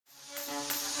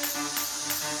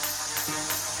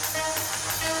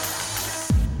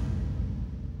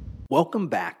Welcome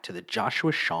back to the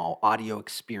Joshua Shaw audio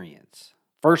experience.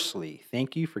 Firstly,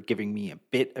 thank you for giving me a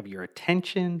bit of your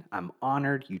attention. I'm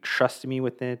honored you trusted me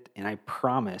with it, and I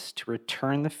promise to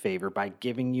return the favor by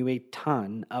giving you a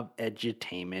ton of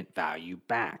edutainment value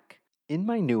back. In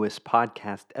my newest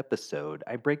podcast episode,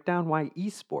 I break down why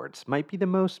esports might be the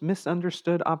most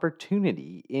misunderstood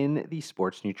opportunity in the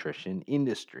sports nutrition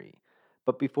industry.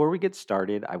 But before we get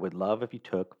started, I would love if you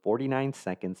took 49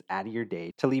 seconds out of your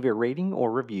day to leave a rating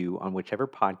or review on whichever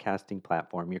podcasting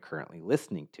platform you're currently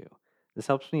listening to. This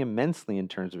helps me immensely in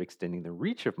terms of extending the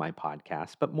reach of my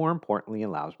podcast, but more importantly,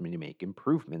 allows me to make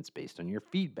improvements based on your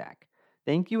feedback.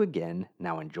 Thank you again.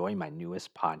 Now enjoy my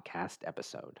newest podcast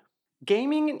episode.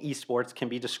 Gaming and esports can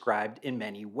be described in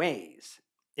many ways.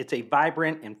 It's a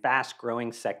vibrant and fast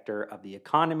growing sector of the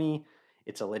economy.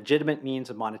 It's a legitimate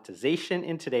means of monetization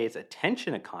in today's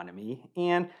attention economy,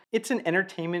 and it's an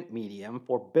entertainment medium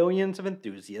for billions of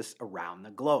enthusiasts around the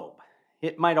globe.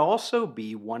 It might also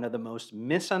be one of the most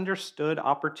misunderstood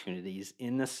opportunities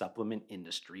in the supplement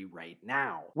industry right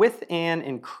now. With an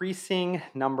increasing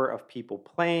number of people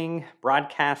playing,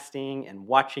 broadcasting, and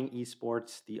watching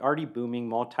esports, the already booming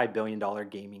multi-billion-dollar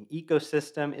gaming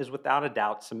ecosystem is without a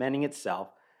doubt cementing itself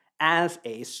as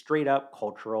a straight-up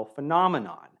cultural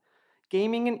phenomenon.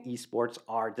 Gaming and esports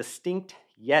are distinct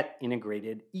yet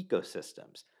integrated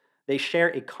ecosystems. They share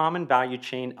a common value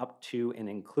chain up to and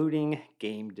including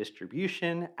game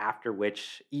distribution, after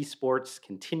which esports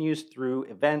continues through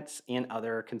events and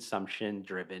other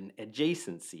consumption-driven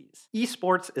adjacencies.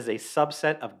 Esports is a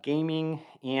subset of gaming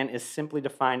and is simply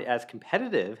defined as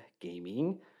competitive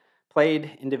gaming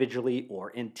played individually or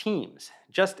in teams.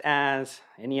 Just as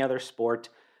any other sport,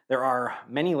 there are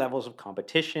many levels of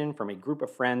competition, from a group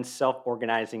of friends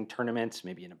self-organizing tournaments,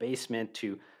 maybe in a basement,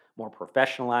 to more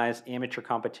professionalized amateur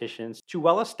competitions, to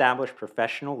well-established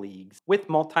professional leagues with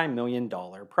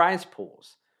multi-million-dollar prize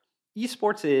pools.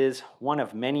 Esports is one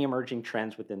of many emerging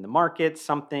trends within the market,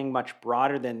 something much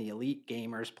broader than the elite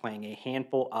gamers playing a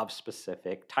handful of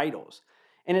specific titles.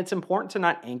 And it's important to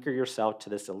not anchor yourself to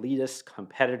this elitist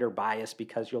competitor bias,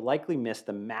 because you'll likely miss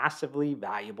the massively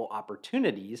valuable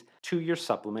opportunities to your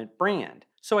supplement brand.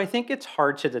 So I think it's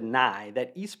hard to deny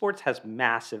that esports has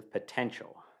massive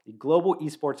potential. The global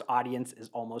esports audience is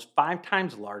almost 5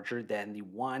 times larger than the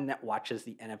one that watches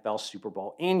the NFL Super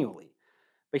Bowl annually.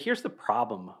 But here's the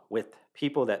problem with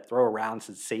people that throw around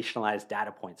sensationalized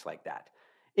data points like that.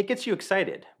 It gets you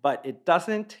excited, but it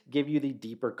doesn't give you the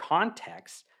deeper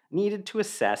context needed to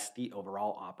assess the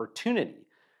overall opportunity.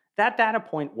 That data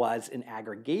point was an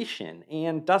aggregation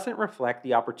and doesn't reflect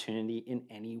the opportunity in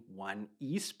any one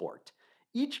esport.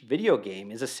 Each video game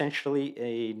is essentially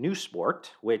a new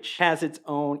sport, which has its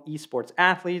own esports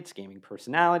athletes, gaming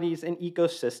personalities, and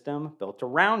ecosystem built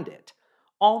around it.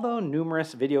 Although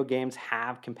numerous video games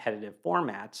have competitive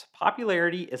formats,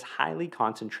 popularity is highly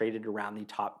concentrated around the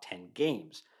top 10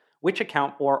 games, which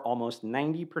account for almost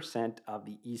 90% of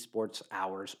the esports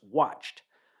hours watched.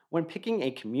 When picking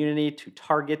a community to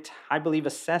target, I believe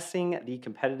assessing the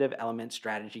competitive element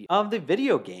strategy of the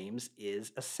video games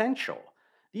is essential.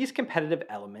 These competitive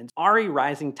elements are a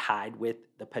rising tide with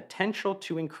the potential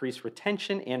to increase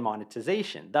retention and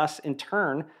monetization, thus in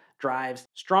turn drives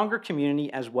stronger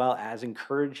community as well as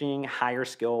encouraging higher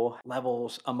skill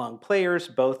levels among players,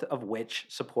 both of which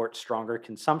support stronger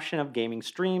consumption of gaming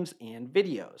streams and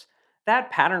videos. That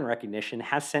pattern recognition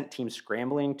has sent teams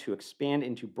scrambling to expand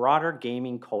into broader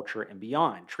gaming culture and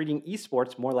beyond, treating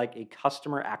esports more like a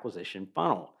customer acquisition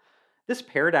funnel. This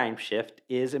paradigm shift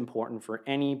is important for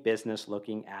any business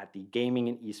looking at the gaming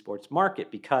and esports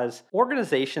market, because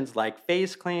organizations like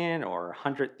FaZe Clan or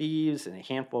 100 Thieves and a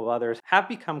handful of others have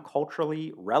become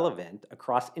culturally relevant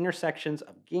across intersections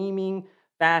of gaming,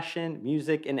 fashion,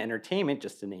 music, and entertainment,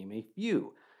 just to name a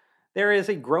few. There is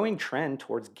a growing trend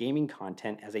towards gaming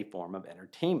content as a form of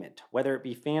entertainment, whether it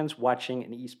be fans watching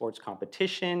an esports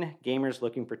competition, gamers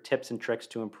looking for tips and tricks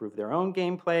to improve their own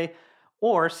gameplay,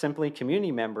 or simply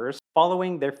community members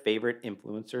following their favorite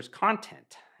influencers'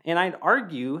 content. And I'd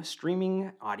argue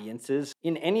streaming audiences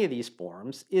in any of these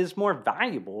forms is more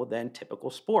valuable than typical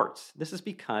sports. This is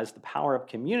because the power of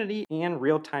community and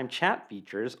real-time chat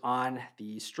features on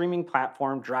the streaming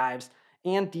platform drives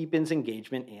and deepens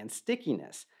engagement and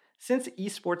stickiness. Since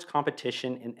esports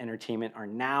competition and entertainment are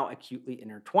now acutely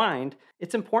intertwined,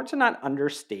 it's important to not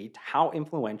understate how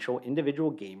influential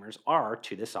individual gamers are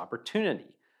to this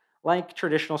opportunity. Like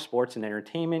traditional sports and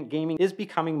entertainment, gaming is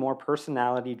becoming more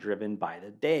personality-driven by the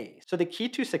day. So the key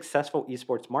to successful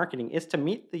esports marketing is to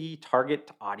meet the target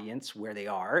audience where they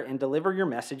are and deliver your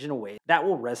message in a way that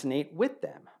will resonate with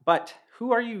them. But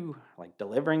who are you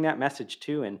delivering that message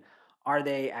to, and Are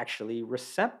they actually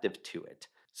receptive to it?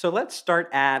 So let's start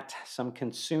at some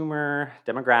consumer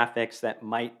demographics that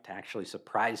might actually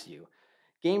surprise you.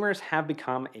 Gamers have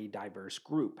become a diverse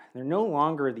group. They're no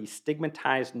longer the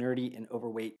stigmatized, nerdy, and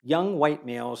overweight young white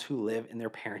males who live in their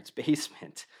parents'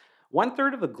 basement. One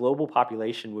third of the global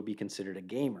population would be considered a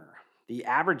gamer. The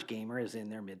average gamer is in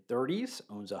their mid 30s,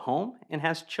 owns a home, and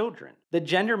has children. The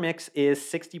gender mix is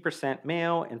 60%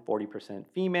 male and 40%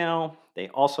 female. They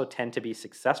also tend to be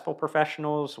successful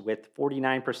professionals, with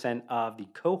 49% of the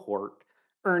cohort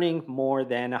earning more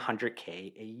than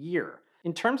 100K a year.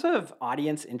 In terms of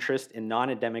audience interest in non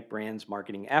endemic brands'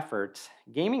 marketing efforts,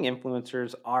 gaming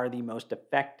influencers are the most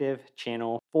effective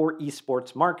channel for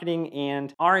esports marketing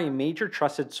and are a major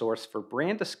trusted source for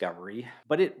brand discovery,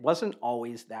 but it wasn't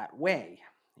always that way.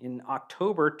 In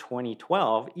October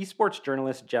 2012, esports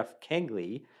journalist Jeff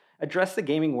Kegley addressed the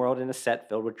gaming world in a set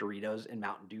filled with Doritos and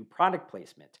Mountain Dew product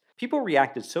placement. People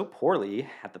reacted so poorly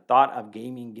at the thought of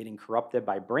gaming getting corrupted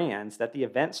by brands that the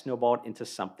event snowballed into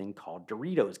something called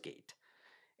Doritos Gate.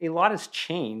 A lot has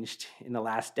changed in the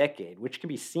last decade, which can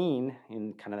be seen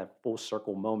in kind of that full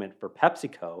circle moment for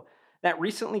PepsiCo that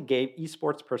recently gave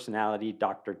esports personality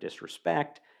Dr.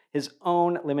 Disrespect his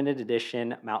own limited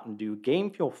edition Mountain Dew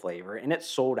Game Fuel flavor, and it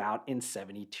sold out in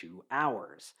 72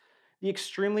 hours. The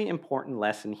extremely important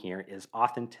lesson here is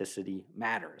authenticity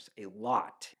matters a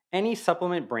lot. Any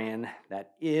supplement brand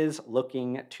that is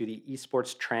looking to the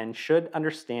esports trend should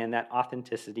understand that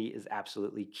authenticity is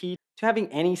absolutely key to having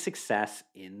any success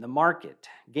in the market.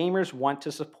 Gamers want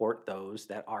to support those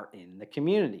that are in the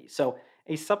community. So,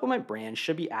 a supplement brand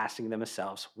should be asking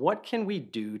themselves, what can we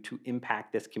do to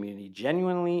impact this community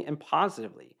genuinely and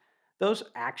positively? Those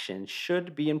actions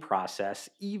should be in process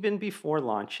even before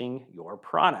launching your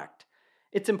product.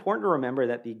 It's important to remember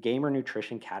that the gamer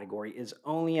nutrition category is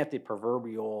only at the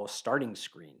proverbial starting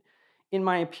screen. In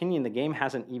my opinion, the game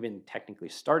hasn't even technically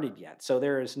started yet, so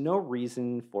there is no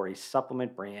reason for a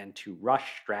supplement brand to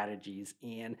rush strategies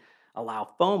and allow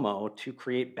FOMO to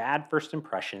create bad first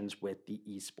impressions with the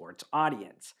esports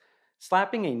audience.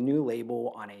 Slapping a new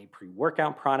label on a pre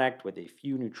workout product with a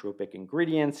few nootropic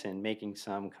ingredients and making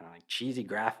some kind of like cheesy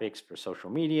graphics for social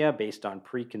media based on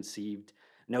preconceived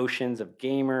notions of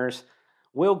gamers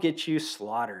will get you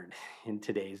slaughtered in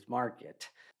today's market.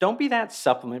 Don't be that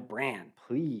supplement brand,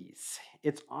 please.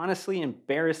 It's honestly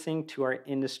embarrassing to our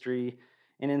industry,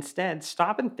 and instead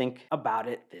stop and think about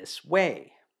it this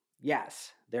way.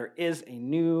 Yes, there is a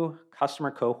new customer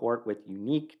cohort with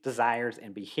unique desires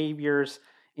and behaviors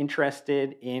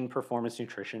interested in performance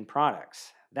nutrition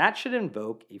products. That should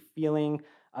invoke a feeling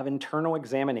of internal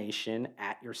examination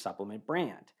at your supplement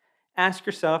brand. Ask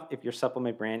yourself if your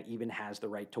supplement brand even has the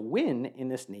right to win in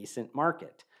this nascent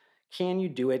market. Can you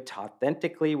do it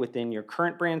authentically within your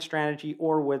current brand strategy,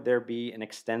 or would there be an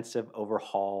extensive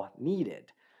overhaul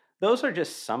needed? Those are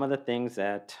just some of the things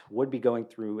that would be going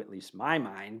through at least my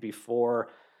mind before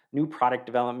new product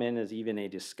development is even a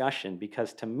discussion,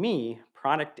 because to me,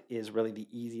 product is really the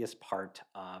easiest part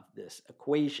of this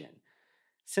equation.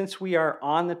 Since we are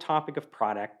on the topic of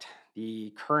product,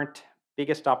 the current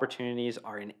biggest opportunities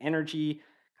are in energy,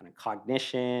 kind of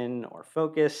cognition or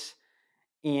focus,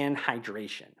 and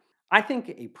hydration. I think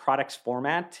a product's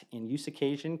format and use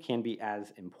occasion can be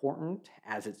as important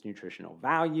as its nutritional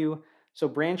value, so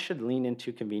brands should lean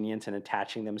into convenience and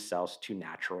attaching themselves to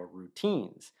natural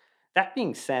routines. That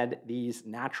being said, these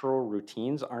natural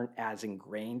routines aren't as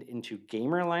ingrained into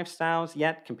gamer lifestyles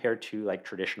yet compared to like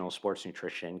traditional sports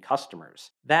nutrition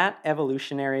customers. That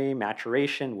evolutionary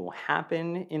maturation will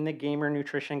happen in the gamer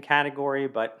nutrition category,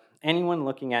 but anyone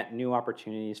looking at new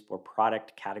opportunities for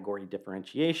product category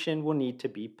differentiation will need to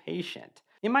be patient.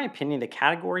 In my opinion, the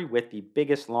category with the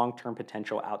biggest long term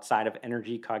potential outside of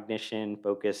energy, cognition,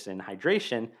 focus, and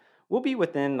hydration will be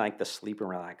within like the sleep and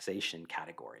relaxation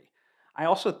category. I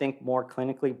also think more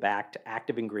clinically backed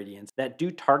active ingredients that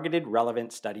do targeted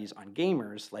relevant studies on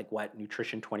gamers, like what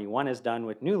Nutrition 21 has done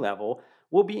with New Level,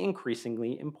 will be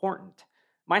increasingly important.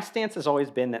 My stance has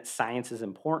always been that science is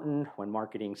important when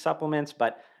marketing supplements,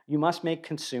 but you must make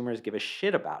consumers give a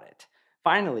shit about it.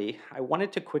 Finally, I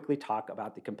wanted to quickly talk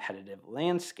about the competitive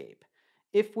landscape.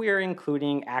 If we are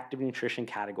including active nutrition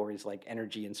categories like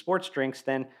energy and sports drinks,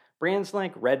 then brands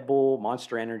like Red Bull,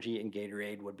 Monster Energy, and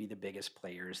Gatorade would be the biggest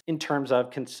players in terms of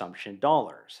consumption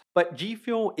dollars. But G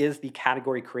Fuel is the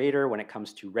category creator when it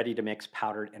comes to ready to mix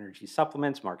powdered energy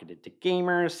supplements marketed to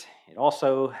gamers. It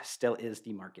also still is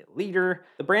the market leader.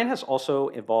 The brand has also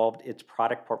evolved its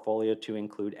product portfolio to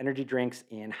include energy drinks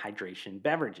and hydration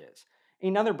beverages.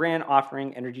 Another brand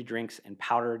offering energy drinks and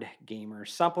powdered gamer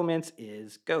supplements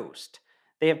is Ghost.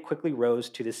 they have quickly rose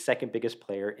to the second biggest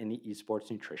player in the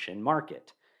esports nutrition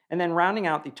market. And then rounding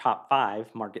out the top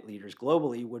five market leaders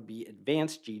globally would be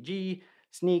Advanced GG,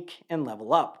 Sneak, and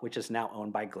Level Up, which is now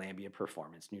owned by Glambia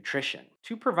Performance Nutrition.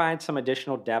 To provide some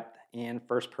additional depth and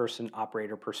first person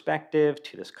operator perspective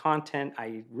to this content,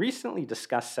 I recently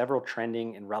discussed several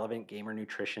trending and relevant gamer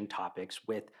nutrition topics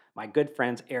with my good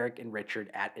friends Eric and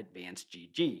Richard at Advanced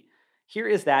GG. Here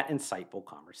is that insightful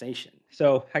conversation.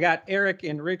 So I got Eric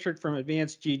and Richard from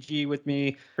Advanced GG with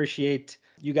me. Appreciate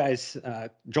you guys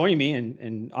joining me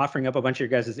and offering up a bunch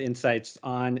of your guys' insights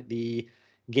on the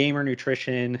gamer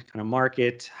nutrition kind of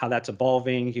market, how that's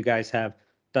evolving. You guys have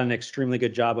done an extremely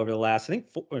good job over the last, I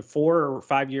think, 4 or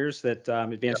 5 years that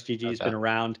Advanced GG has been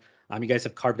around. You guys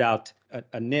have carved out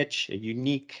a niche, a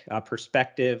unique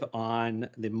perspective on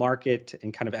the market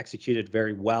and kind of executed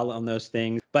very well on those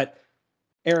things. But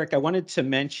Eric, I wanted to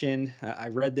mention, I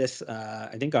read this,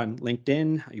 I think on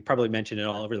LinkedIn. You probably mentioned it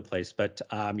all over the place, but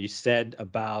you said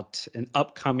about an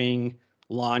upcoming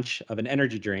launch of an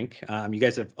energy drink. You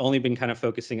guys have only been kind of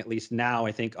focusing, at least now,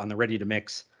 I think, on the ready to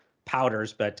mix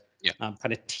powders, but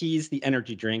kind of tease the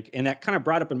energy drink. And that kind of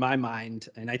brought up in my mind,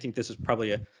 and I think this is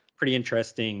probably a pretty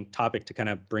interesting topic to kind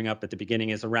of bring up at the beginning,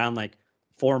 is around like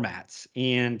formats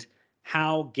and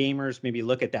how gamers maybe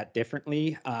look at that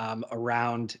differently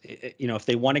around, if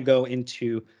they want to go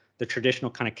into the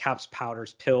traditional kind of caps,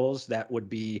 powders, pills, that would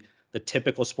be the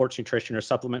typical sports nutrition or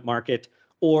supplement market,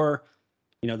 or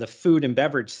the food and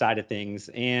beverage side of things.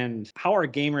 And how are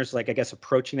gamers, like, I guess,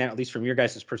 approaching that, at least from your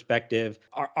guys' perspective?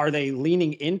 Are they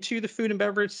leaning into the food and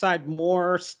beverage side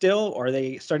more still, or are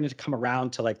they starting to come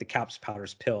around to like the caps,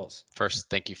 powders, pills? First,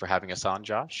 thank you for having us on,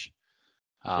 Josh.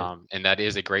 And that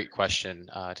is a great question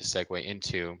to segue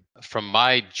into. From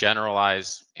my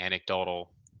generalized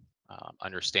anecdotal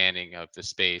understanding of the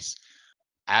space,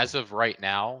 as of right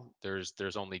now,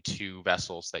 there's only two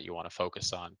vessels that you want to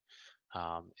focus on,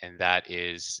 and that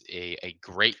is a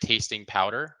great tasting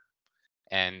powder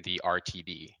and the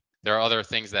RTD. There are other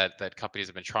things that companies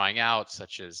have been trying out,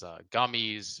 such as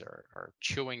gummies or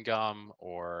chewing gum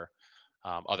or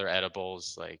other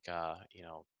edibles like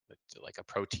a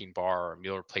protein bar or a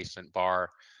meal replacement bar.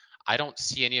 I don't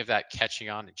see any of that catching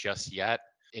on just yet.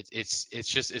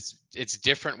 It's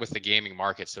different with the gaming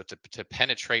market. So to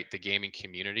penetrate the gaming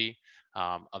community,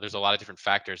 there's a lot of different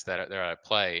factors that are at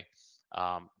play,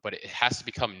 but it has to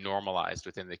become normalized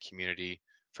within the community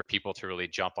for people to really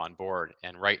jump on board.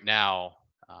 And right now,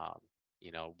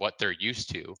 what they're used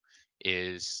to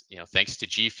is, thanks to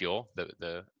G Fuel,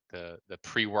 the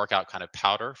pre-workout kind of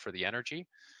powder for the energy,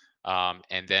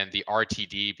 and then the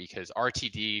RTD, because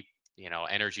RTD,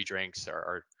 energy drinks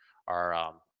are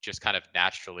just kind of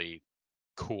naturally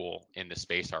cool in the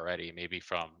space already, maybe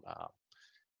from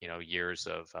years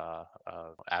of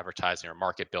advertising or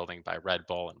market building by Red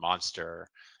Bull and Monster,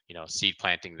 seed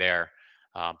planting there.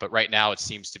 But right now it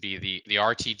seems to be the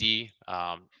RTD,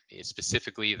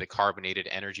 specifically the carbonated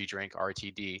energy drink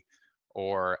RTD,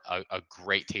 or a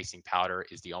great tasting powder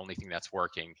is the only thing that's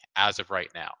working as of right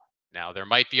now. Now, there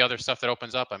might be other stuff that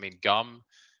opens up. I mean, gum,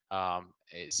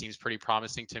 it seems pretty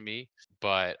promising to me.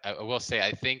 But I will say,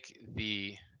 I think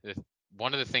the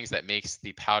one of the things that makes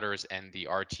the powders and the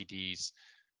RTDs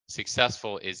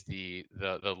successful is the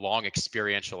long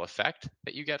experiential effect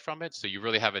that you get from it. So you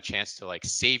really have a chance to like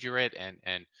savor it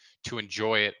and to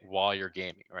enjoy it while you're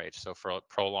gaming, right? So for a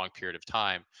prolonged period of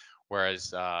time.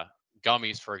 Whereas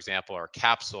gummies, for example, or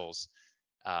capsules,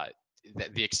 uh,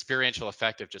 the experiential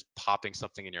effect of just popping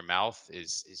something in your mouth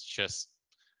is just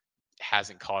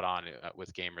hasn't caught on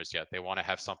with gamers yet. They want to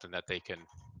have something that they can,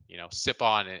 sip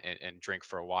on and drink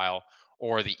for a while,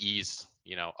 or the ease,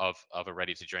 of a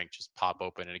ready to drink, just pop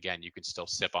open. And again, you can still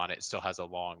sip on it. It still has a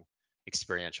long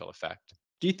experiential effect.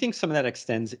 Do you think some of that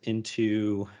extends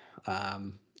into,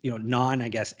 non, I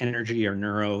guess, energy or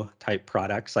neuro type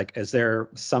products? Like, is there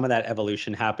some of that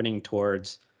evolution happening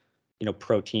towards,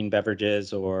 protein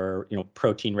beverages or,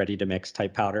 protein ready to mix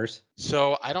type powders?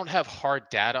 So I don't have hard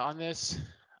data on this,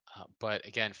 but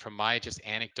again, from my just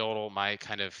anecdotal, my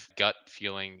kind of gut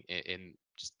feeling in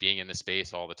just being in the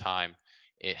space all the time,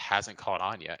 it hasn't caught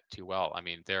on yet too well. I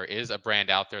mean, there is a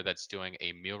brand out there that's doing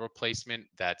a meal replacement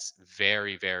that's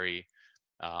very, very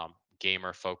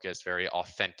gamer focused, very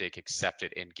authentic,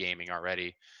 accepted in gaming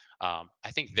already.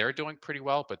 I think they're doing pretty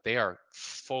well, but they are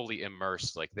fully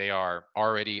immersed. Like they are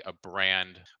already a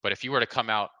brand. But if you were to come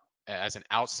out as an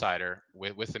outsider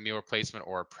with a meal replacement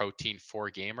or a protein for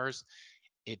gamers,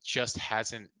 it just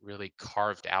hasn't really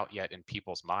carved out yet in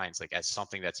people's minds, like as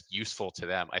something that's useful to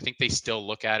them. I think they still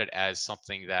look at it as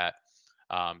something that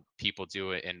people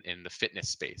do in the fitness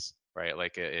space. right?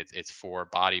 Like it's for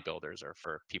bodybuilders or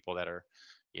for people that are,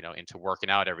 into working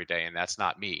out every day, and that's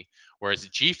not me. Whereas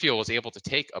G Fuel was able to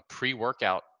take a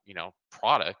pre-workout,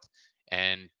 product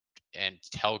and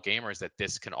tell gamers that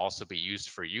this can also be used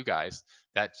for you guys.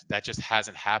 That just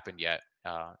hasn't happened yet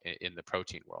in the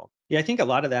protein world. Yeah, I think a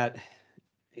lot of that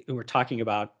we're talking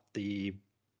about a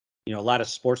lot of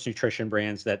sports nutrition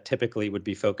brands that typically would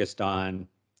be focused on,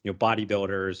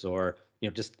 bodybuilders or,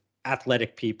 just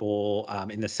athletic people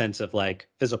in the sense of like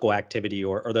physical activity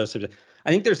or those sorts of. I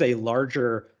think there's a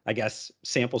larger, I guess,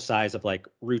 sample size of like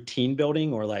routine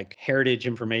building or like heritage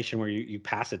information where you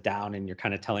pass it down and you're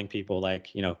kind of telling people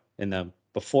like, in the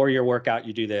before your workout,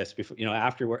 you do this before,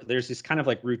 after work, there's this kind of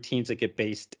like routines that get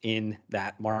based in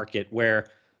that market where,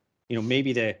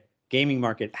 maybe the gaming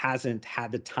market hasn't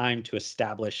had the time to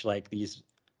establish like these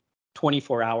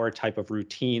 24-hour type of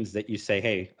routines that you say,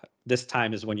 hey, this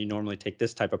time is when you normally take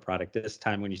this type of product, this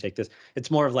time when you take this.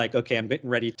 It's more of like, okay, I'm getting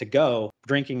ready to go,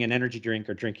 drinking an energy drink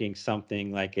or drinking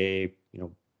something like a,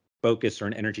 Focus or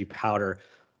an energy powder.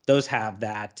 Those have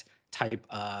that type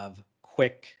of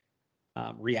quick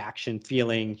reaction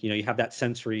feeling. You have that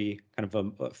sensory kind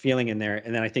of a feeling in there.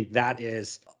 And then I think that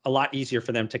is a lot easier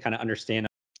for them to kind of understand.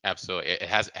 Absolutely, it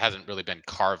hasn't really been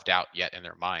carved out yet in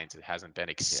their minds. It hasn't been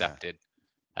Yeah. accepted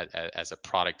as a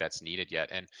product that's needed yet.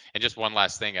 And just one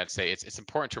last thing, I'd say it's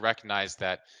important to recognize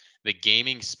that the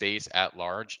gaming space at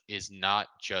large is not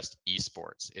just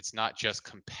esports. It's not just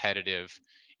competitive.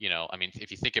 I mean,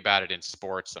 if you think about it in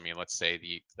sports, I mean, let's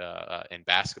say the in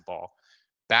basketball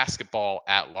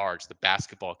at large, the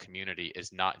basketball community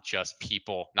is not just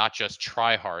people, not just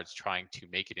tryhards trying to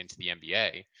make it into the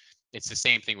NBA. It's the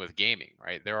same thing with gaming,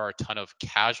 right? There are a ton of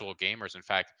casual gamers. In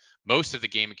fact, most of the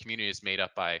gaming community is made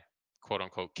up by quote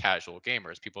unquote casual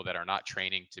gamers, people that are not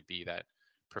training to be that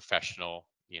professional,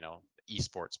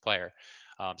 esports player.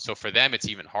 So for them, it's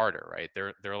even harder, right?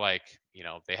 They're like,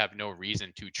 they have no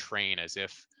reason to train as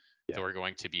if Yeah. they were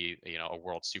going to be, a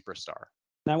world superstar.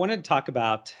 Now, I wanted to talk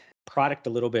about product a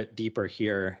little bit deeper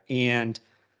here. And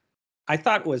I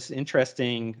thought was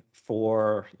interesting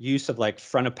for use of like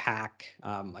front of pack,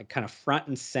 like kind of front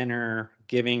and center,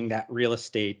 giving that real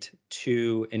estate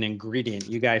to an ingredient.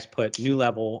 You guys put New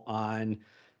Level on,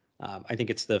 I think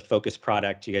it's the Focus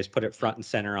product. You guys put it front and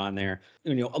center on there.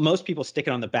 Most people stick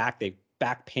it on the back. They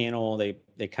back panel.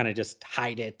 They kind of just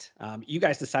hide it. You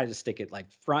guys decided to stick it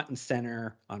like front and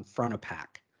center on front of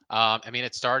pack. I mean,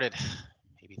 it started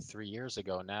maybe 3 years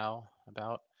ago now.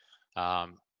 About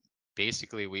um,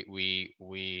 basically,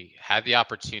 we had the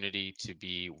opportunity to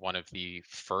be one of the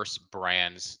first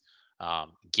brands,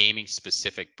 gaming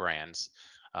specific brands,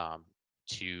 um,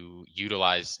 to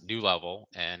utilize New Level.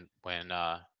 And when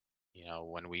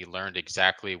we learned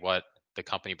exactly what the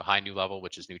company behind New Level,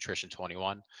 which is Nutrition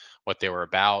 21, what they were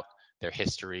about, their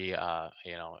history, I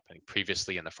think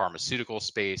previously in the pharmaceutical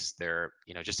space, their,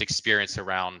 just experience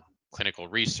around clinical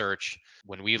research.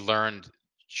 When we learned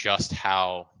just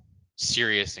how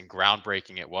serious and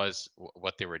groundbreaking it was,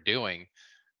 what they were doing,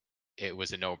 it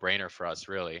was a no-brainer for us,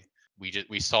 really.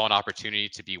 We saw an opportunity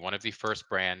to be one of the first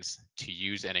brands to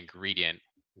use an ingredient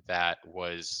that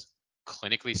was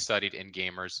clinically studied in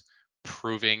gamers,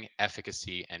 proving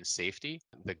efficacy and safety.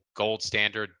 The gold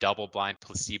standard double-blind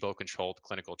placebo-controlled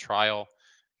clinical trial,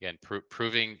 again,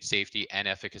 proving safety and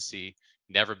efficacy,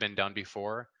 never been done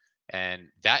before, and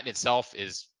that in itself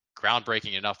is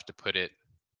groundbreaking enough to put it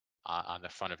on the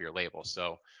front of your label.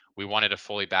 So we wanted to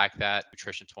fully back that.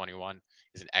 Nutrition 21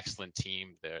 is an excellent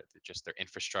team. Just their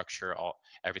infrastructure,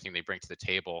 everything they bring to the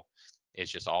table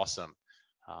is just awesome.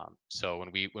 So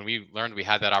when we learned we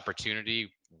had that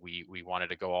opportunity, we wanted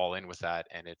to go all in with that,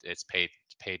 and it's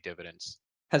paid dividends.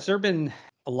 Has there been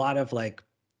a lot of like,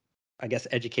 I guess,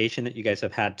 education that you guys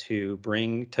have had to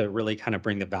bring to really kind of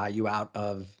bring the value out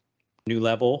of New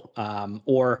Level?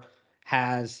 Or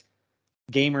has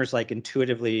gamers like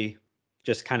intuitively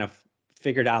just kind of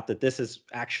figured out that this is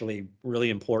actually really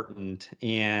important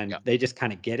and Yeah. they just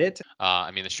kind of get it?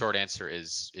 I mean, the short answer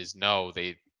is no.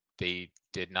 They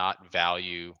did not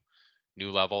value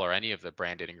New Level or any of the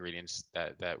branded ingredients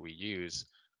that we use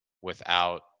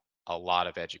without a lot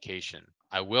of education.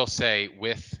 I will say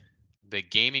with the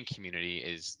gaming community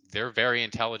is they're very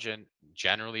intelligent,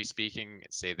 generally speaking.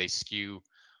 Say they skew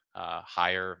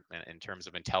higher in terms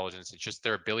of intelligence. It's just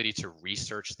their ability to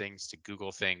research things, to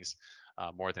Google things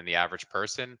more than the average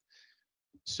person.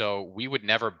 So we would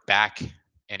never back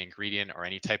an ingredient or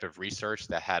any type of research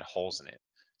that had holes in it.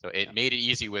 So it made it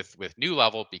easy with New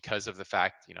Level because of the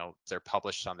fact, they're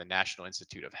published on the National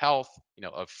Institute of Health,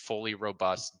 a fully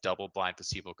robust double-blind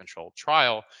placebo-controlled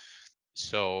trial.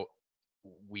 So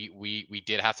we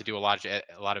did have to do a lot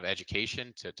of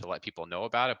education to let people know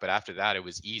about it. But after that, it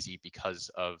was easy because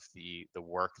of the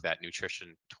work that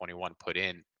Nutrition 21 put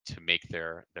in to make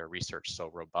their research so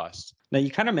robust. Now,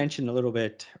 you kind of mentioned a little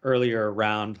bit earlier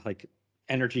around like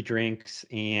energy drinks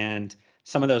and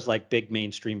some of those like big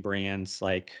mainstream brands,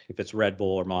 like if it's Red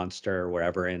Bull or Monster or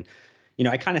whatever. And,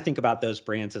 I kind of think about those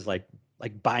brands as like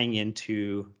buying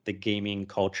into the gaming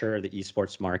culture, the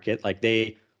esports market. Like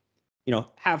they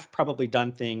have probably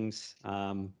done things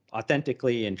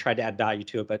authentically and tried to add value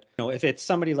to it. But if it's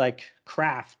somebody like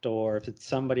Kraft or if it's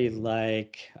somebody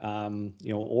like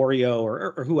Oreo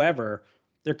or whoever,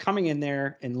 they're coming in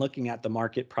there and looking at the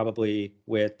market probably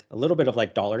with a little bit of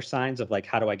like dollar signs of like,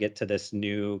 how do I get to this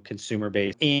new consumer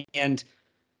base? And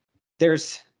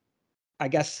there's, I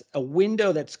guess, a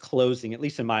window that's closing, at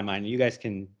least in my mind. You guys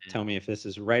can tell me if this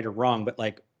is right or wrong, but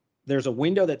like there's a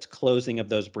window that's closing of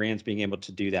those brands being able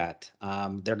to do that.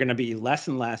 They're going to be less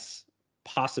and less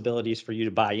possibilities for you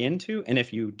to buy into. And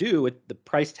if you do, the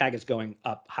price tag is going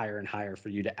up higher and higher for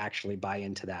you to actually buy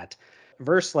into that.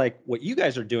 Versus like what you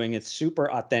guys are doing, it's super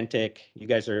authentic. You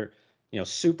guys are,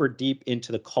 super deep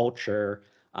into the culture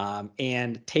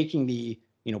and taking the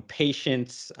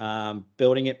patience,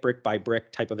 building it brick by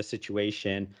brick type of a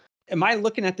situation. Am I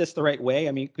looking at this the right way?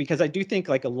 I mean, because I do think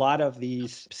like a lot of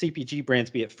these CPG brands,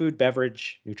 be it food,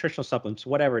 beverage, nutritional supplements,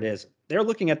 whatever it is, they're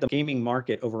looking at the gaming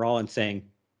market overall and saying,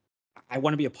 I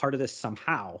want to be a part of this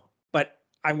somehow. But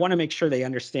I want to make sure they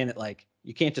understand that like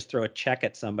you can't just throw a check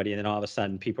at somebody and then all of a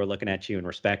sudden people are looking at you and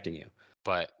respecting you.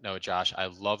 But no, Josh, I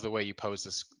love the way you pose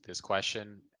this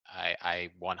question. I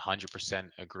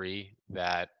 100% agree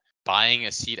that buying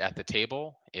a seat at the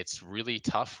table, it's really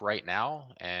tough right now.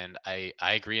 And I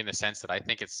agree in the sense that I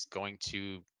think it's going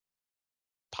to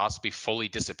possibly fully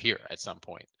disappear at some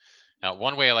point. Now,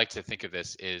 one way I like to think of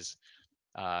this is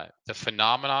the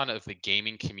phenomenon of the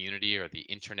gaming community or the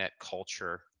internet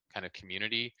culture kind of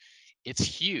community. It's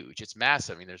huge. It's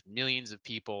massive. I mean, there's millions of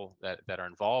people that are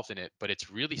involved in it, but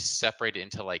it's really separated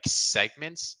into like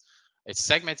segments. It's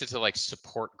segmented to like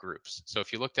support groups. So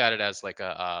if you looked at it as like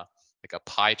a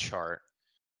pie chart,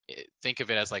 think of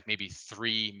it as like maybe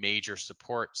three major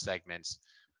support segments.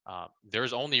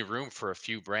 There's only room for a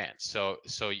few brands.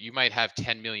 So you might have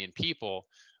 10 million people,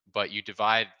 but you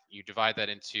divide that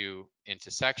into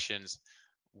sections.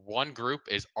 One group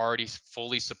is already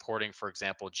fully supporting, for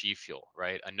example, G Fuel,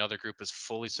 right? Another group is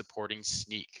fully supporting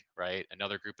Sneak, right?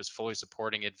 Another group is fully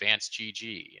supporting Advanced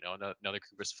GG. Another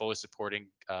group is fully supporting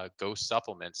Ghost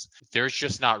supplements. There's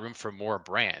just not room for more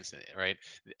brands, right?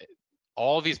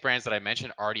 All of these brands that I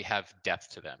mentioned already have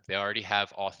depth to them. They already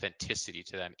have authenticity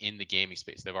to them in the gaming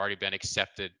space. They've already been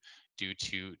accepted due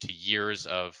to years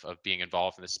of being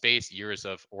involved in the space, years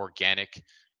of organic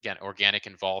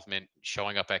involvement,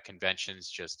 showing up at conventions,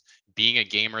 just being a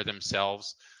gamer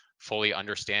themselves, fully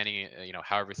understanding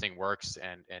how everything works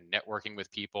and networking with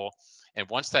people. And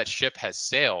once that ship has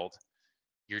sailed,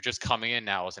 you're just coming in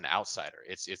now as an outsider.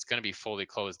 It's going to be fully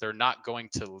closed. They're not going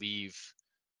to leave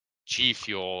G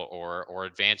Fuel or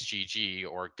Advanced GG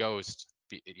or Ghost,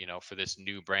 for this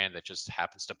new brand that just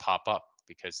happens to pop up,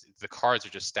 because the cards are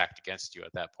just stacked against you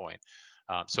at that point.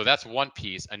 So that's one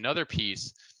piece. Another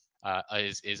piece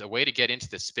is a way to get into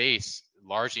the space.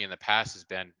 Largely in the past has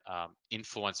been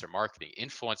influencer marketing.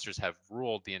 Influencers have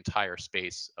ruled the entire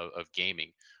space of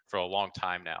gaming for a long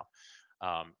time now.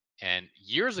 And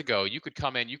years ago, you could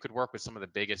come in, you could work with some of the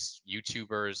biggest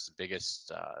YouTubers,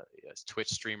 biggest Twitch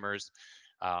streamers,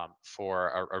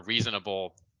 for a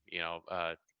reasonable,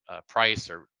 price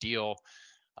or deal.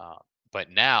 Uh, but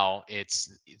now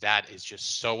that is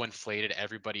just so inflated.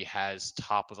 Everybody has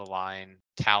top of the line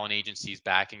talent agencies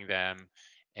backing them,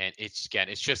 and it's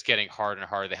just getting harder and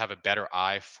harder. They have a better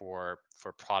eye for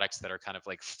products that are kind of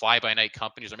like fly by night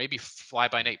companies, or maybe fly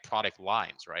by night product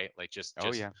lines, right? Like Oh just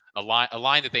yeah. a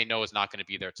line that they know is not going to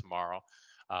be there tomorrow.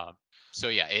 Um, so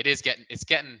yeah, it's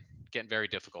getting very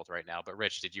difficult right now. But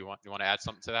Rich, did you want to add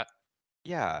something to that?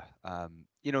 Yeah.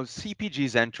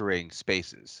 CPGs entering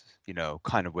spaces,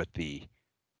 kind of with the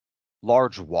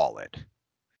large wallet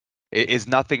is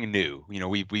nothing new.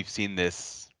 We've seen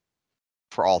this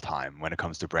for all time when it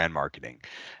comes to brand marketing.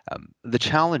 The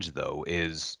challenge, though,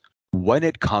 is when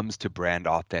it comes to brand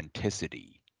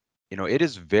authenticity. It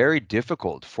is very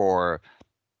difficult for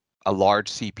a large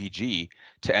CPG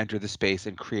to enter the space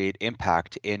and create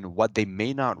impact in what they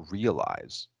may not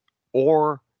realize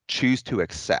or choose to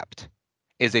accept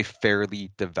is a fairly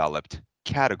developed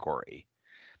category.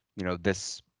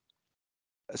 This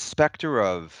specter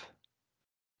of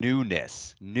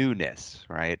newness,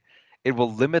 right? It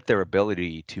will limit their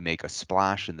ability to make a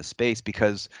splash in the space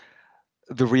because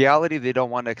The reality they don't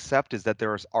want to accept is that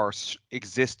are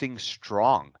existing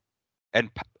strong and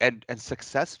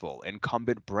successful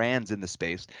incumbent brands in the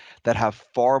space that have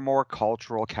far more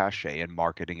cultural cachet and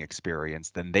marketing experience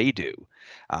than they do.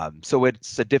 So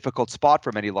it's a difficult spot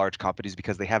for many large companies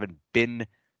because they haven't been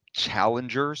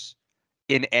challengers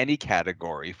in any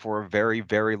category for a very,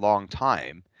 very long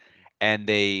time, and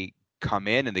they come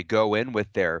in and they go in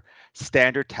with their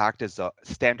standard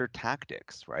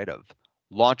tactics, right? Of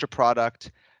launch a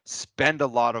product, spend a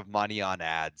lot of money on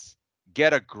ads,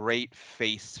 get a great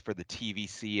face for the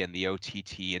TVC and the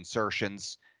OTT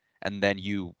insertions, and then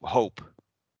you hope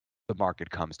the market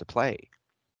comes to play.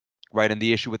 Right. And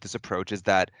the issue with this approach is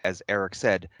that, as Eric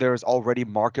said, there's already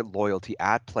market loyalty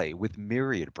at play with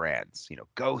myriad brands,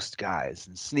 Ghost Guys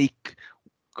and Sneak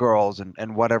Girls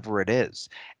and whatever it is.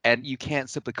 And you can't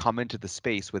simply come into the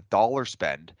space with dollar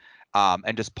spend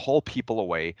and just pull people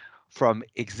away from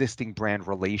existing brand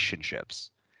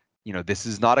relationships. This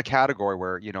is not a category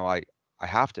where, I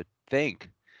have to think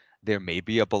there may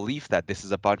be a belief that this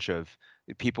is a bunch of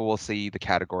people will see the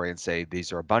category and say,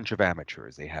 these are a bunch of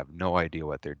amateurs. They have no idea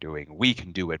what they're doing. We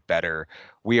can do it better.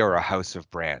 We are a house of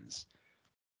brands.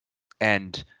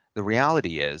 And the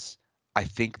reality is, I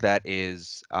think that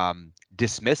is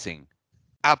dismissing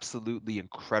absolutely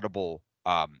incredible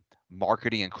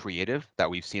marketing and creative that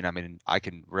we've seen. I mean, I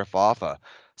can riff off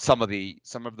some of the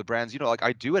brands. Like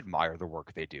I do admire the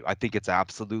work they do. I think it's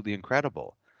absolutely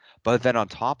incredible. But then on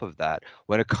top of that,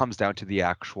 when it comes down to the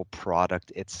actual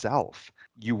product itself,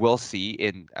 you will see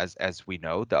as we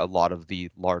know that a lot of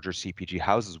the larger CPG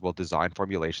houses will design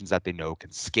formulations that they know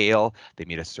can scale, they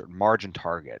meet a certain margin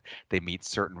target, they meet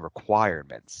certain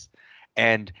requirements.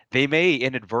 And they may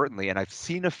inadvertently, and I've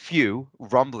seen a few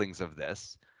rumblings of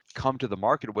this, come to the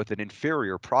market with an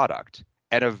inferior product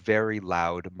and a very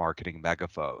loud marketing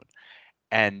megaphone.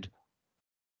 And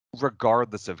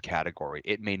regardless of category,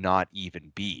 it may not even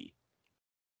be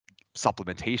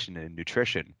supplementation and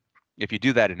nutrition. If you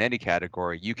do that in any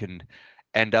category, you can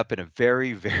end up in a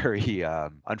very, very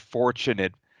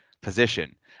unfortunate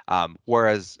position.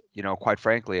 Whereas, quite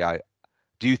frankly, I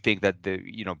do think that the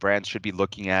brands should be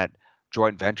looking at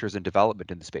joint ventures and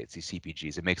development in the space, these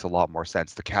CPGs. It makes a lot more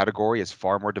sense. The category is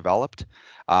far more developed.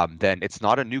 Then it's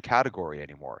not a new category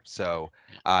anymore. So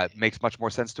it makes much more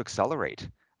sense to accelerate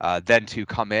than to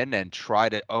come in and try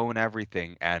to own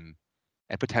everything and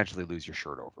potentially lose your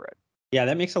shirt over it. Yeah,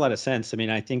 that makes a lot of sense. I mean,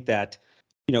 I think that,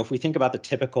 if we think about the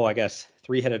typical, I guess,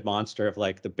 three-headed monster of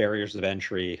like the barriers of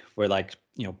entry for like,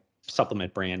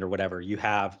 supplement brand or whatever, you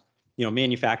have,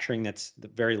 manufacturing that's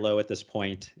very low at this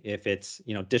point. If it's,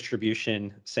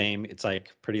 distribution, same, it's like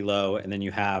pretty low. And then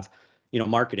you have,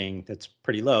 marketing that's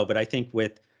pretty low. But I think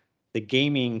with the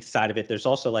gaming side of it, there's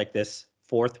also like this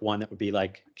fourth one that would be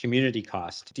like community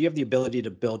cost. Do you have the ability to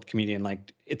build community? And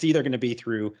like, it's either going to be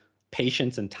through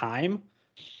patience and time,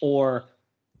 or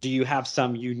do you have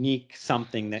some unique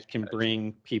something that can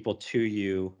bring people to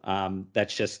you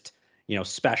that's just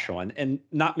special? And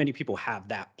not many people have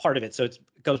that part of it. So it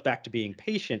goes back to being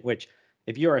patient, which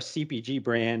if you're a CPG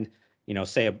brand,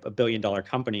 say a $1 billion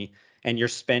company, and you're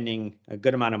spending a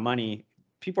good amount of money,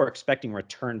 people are expecting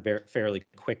return fairly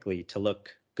quickly to look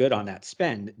good on that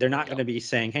spend. They're not going to be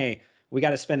saying, hey, we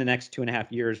got to spend the next 2.5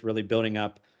 years really building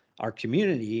up our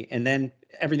community, and then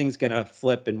everything's going to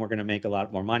flip and we're going to make a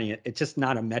lot more money. It's just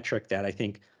not a metric that I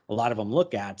think a lot of them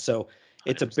look at. So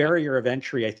it's a 100%. barrier of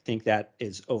entry, I think, that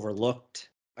is overlooked,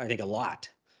 I think, a lot.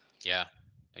 Yeah.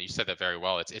 You said that very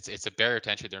well. It's a barrier to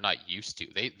entry they're not used to.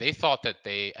 They thought that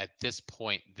at this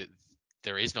point that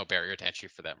there is no barrier to entry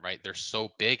for them, right? They're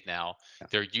so big now. Yeah.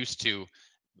 They're used to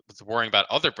worrying about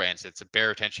other brands. It's a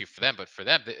barrier to entry for them, but for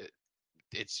them,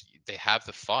 they have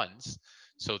the funds,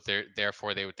 so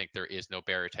therefore they would think there is no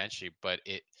barrier to entry. But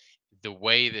the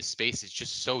way this space is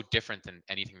just so different than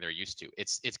anything they're used to.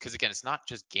 It's because again, it's not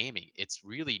just gaming. It's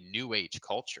really new age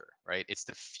culture, right? It's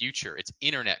the future. It's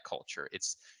internet culture.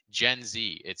 It's Gen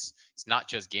Z. It's not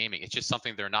just gaming. It's just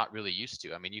something they're not really used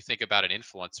to. I mean, you think about an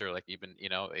influencer, like even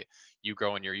you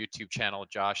grow in your YouTube channel,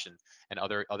 Josh, and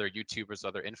other YouTubers,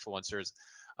 other influencers.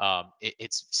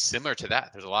 It's similar to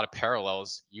that. There's a lot of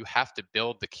parallels. You have to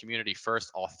build the community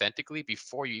first authentically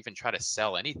before you even try to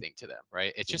sell anything to them,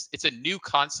 right? It's a new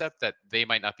concept that they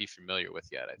might not be familiar with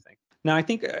yet, I think. Now, I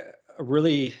think a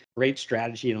really great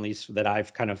strategy, at least that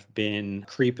I've kind of been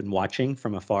creep and watching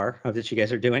from afar of that you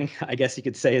guys are doing, I guess you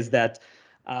could say, is that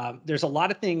there's a lot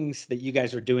of things that you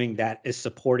guys are doing that is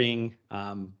supporting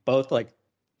both like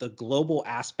the global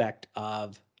aspect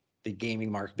of the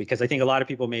gaming market. Because I think a lot of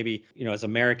people maybe, as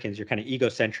Americans, you're kind of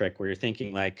egocentric where you're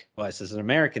thinking like, well, this is an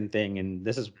American thing and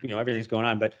this is, everything's going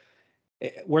on. But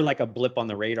we're like a blip on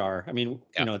the radar. I mean,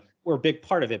 Yeah. we're a big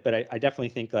part of it, but I definitely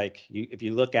think like if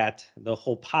you look at the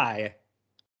whole pie,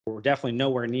 we're definitely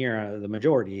nowhere near the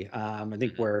majority. I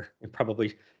think Mhm. we're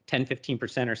probably 10,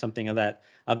 15% or something of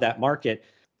that market.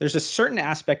 There's a certain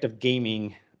aspect of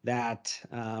gaming that,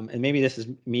 and maybe this is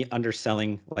me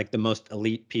underselling like the most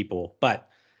elite people, but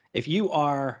if you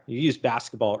used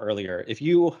basketball earlier, if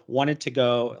you wanted to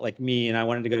go like me and I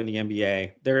wanted to go to the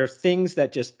NBA, there are things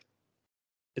that just,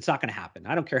 it's not going to happen.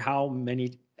 I don't care how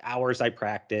many hours I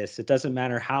practice. It doesn't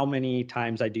matter how many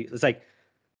times I do. It's like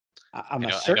I'm a I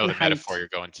know certain the metaphor height you're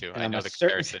going to. and I I'm a know the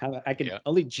certain, comparison. I could Yeah.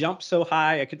 only jump so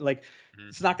high. I could like, Mhm.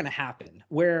 it's not going to happen.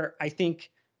 Where I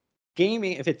think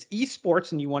gaming, if it's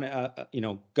esports and you want to,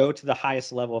 go to the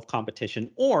highest level of competition,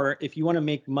 or if you want to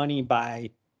make money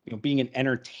by, being an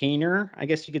entertainer, I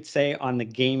guess you could say on the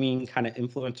gaming kind of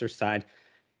influencer side,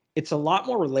 it's a lot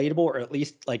more relatable, or at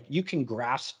least like you can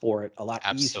grasp for it a lot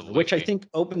easier, which I Absolutely. think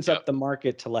opens Yep. up the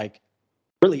market to like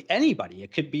really anybody.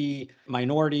 It could be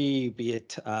minority, be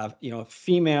it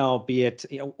female, be it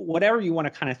whatever you want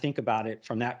to kind of think about it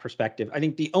from that perspective. I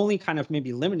think the only kind of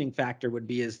maybe limiting factor would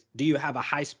be is, do you have a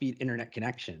high speed internet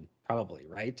connection? Probably,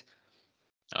 right?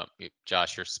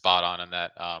 Josh, you're spot on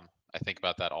that. I think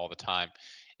about that all the time.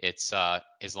 It's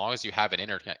as long as you have an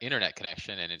internet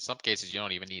connection, and in some cases you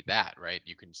don't even need that, right?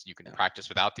 You can Yeah. practice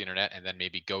without the internet, and then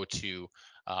maybe go to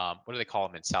what do they call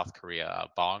them in South Korea?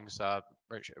 Bongs,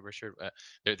 Richard.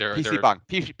 PC They're bang,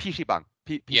 PC bang,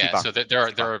 PC yeah. bang, So PC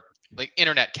bang. there are like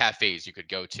internet cafes you could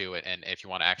go to, and if you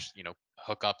want to actually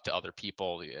hook up to other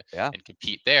people Yeah. and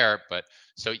compete there. But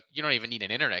so you don't even need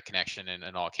an internet connection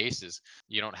in all cases.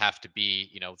 You don't have to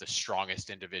be the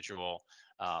strongest individual.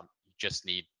 You just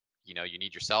need you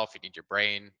need yourself, you need your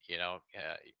brain,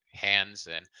 hands,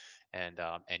 and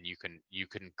you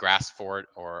can grasp for it,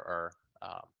 or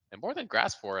and more than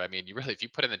grasp for it. I mean, you really, if you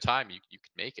put in the time, you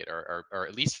could make it, or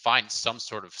at least find some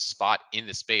sort of spot in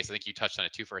the space. I think you touched on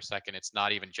it too for a second. It's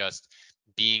not even just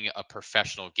being a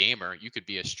professional gamer. You could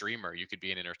be a streamer, you could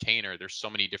be an entertainer. There's so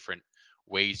many different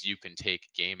ways you can take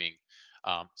gaming.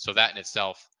 So that in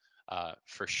itself,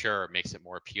 for sure, makes it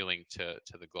more appealing to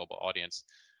the global audience.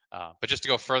 But just to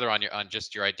go further on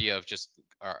just your idea of just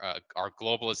our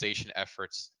globalization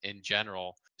efforts in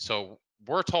general. So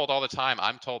we're told all the time.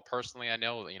 I'm told personally. I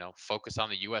know focus on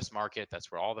the U.S. market.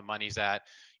 That's where all the money's at.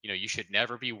 You should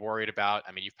never be worried about.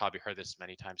 I mean, you've probably heard this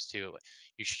many times too.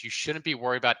 You shouldn't be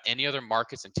worried about any other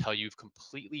markets until you've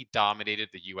completely dominated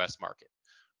the U.S. market,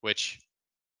 which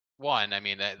one, I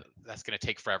mean, that's going to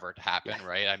take forever to happen,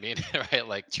 right? I mean, right,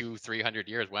 like 200-300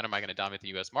 years. When am I going to dominate the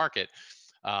U.S. market?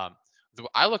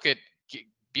 I look at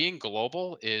being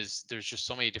global is there's just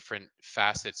so many different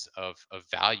facets of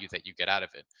value that you get out of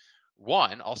it.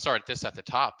 One, I'll start this at the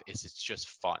top, is it's just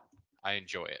fun. I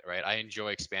enjoy it, right? I enjoy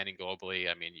expanding globally.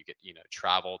 I mean, you get,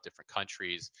 travel different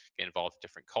countries, get involved in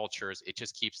different cultures. It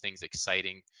just keeps things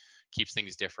exciting, keeps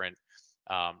things different.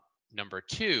 Number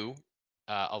two,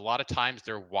 a lot of times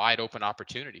they're wide open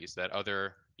opportunities that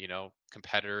other,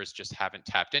 competitors just haven't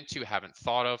tapped into, haven't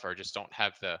thought of, or just don't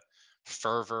have the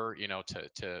fervor,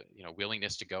 to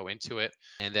willingness to go into it.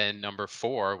 And then number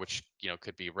four, which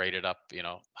could be rated up,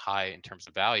 high in terms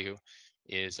of value,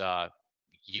 is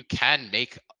you can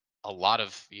make a lot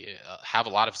of have a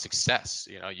lot of success.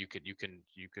 You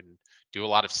can do a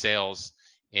lot of sales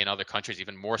in other countries,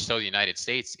 even more so the United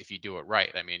States, if you do it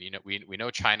right. I mean, we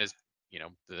know China's,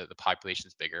 the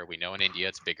population's bigger. We know in India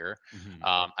it's bigger.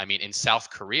 Hmm. I mean, in South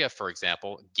Korea, for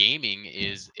example, gaming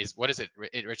is what is it?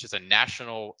 Rich, is a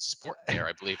national sport there.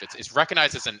 I believe it's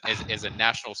recognized as a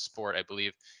national sport, I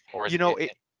believe, or is You know,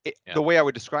 it? Yeah, the way I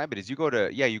would describe it is you go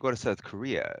to South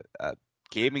Korea.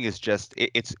 Gaming is just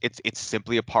it's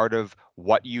simply a part of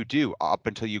what you do up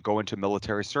until you go into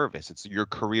military service. It's your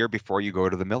career before you go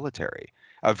to the military.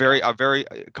 yeah. A very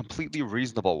completely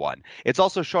reasonable one. It's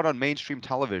also shown on mainstream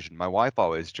television. My wife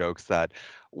always jokes that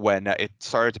when it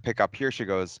started to pick up here, she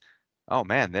goes, "Oh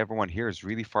man, everyone here is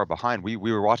really far behind. We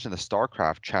were watching the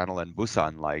StarCraft channel in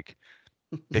Busan like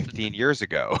 15 years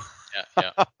ago."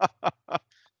 Yeah, yeah.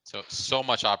 So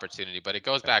much opportunity, but it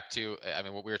goes back to, I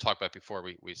mean, what we were talking about before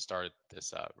we started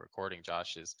this recording,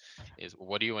 Josh, is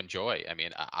what do you enjoy? I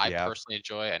mean, I Yeah, personally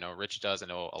enjoy. I know Rich does. I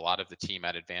know a lot of the team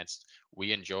at Advanced.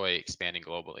 We enjoy expanding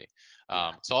globally.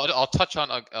 yeah. So I'll touch on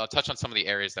some of the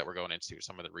areas that we're going into,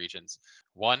 some of the regions.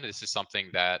 One, this is something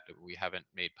that we haven't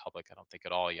made public, I don't think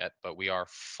at all yet, but we are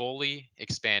fully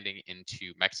expanding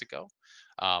into Mexico,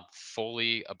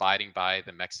 fully abiding by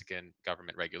the Mexican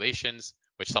government regulations,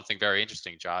 which is something very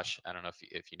interesting, Josh. I don't know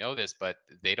if you know this, but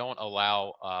they don't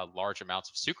allow large amounts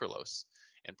of sucralose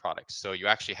in products. So you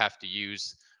actually have to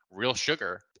use real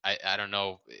sugar. I don't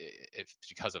know if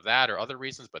because of that or other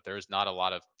reasons, but there's not a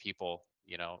lot of people,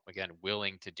 again,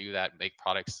 willing to do that, make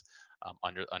products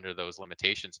under those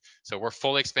limitations. So we're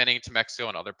fully expanding into Mexico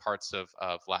and other parts of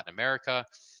Latin America,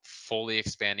 fully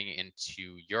expanding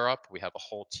into Europe. We have a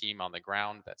whole team on the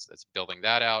ground that's building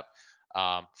that out.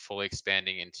 Fully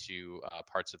expanding into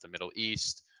parts of the Middle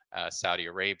East, Saudi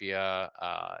Arabia,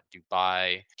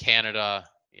 Dubai, Canada.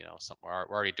 Something we're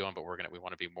already doing, but we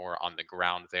want to be more on the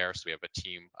ground there. So we have a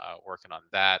team working on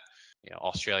that.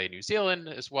 Australia, New Zealand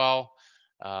as well,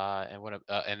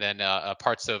 and then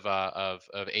parts of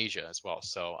Asia as well.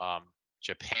 So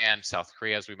Japan, South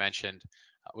Korea, as we mentioned.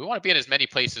 We want to be in as many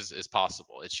places as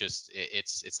possible. It's just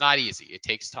it's not easy. It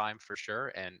takes time for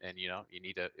sure, and you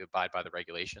need to abide by the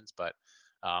regulations. But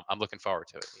I'm looking forward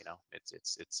to it.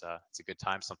 It's a good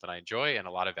time, something I enjoy, and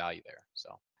a lot of value there.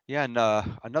 So. Yeah, and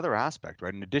another aspect,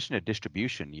 right? In addition to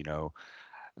distribution,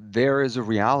 there is a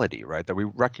reality, right, that we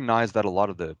recognize that a lot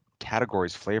of the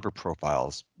categories' flavor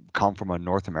profiles come from a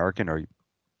North American or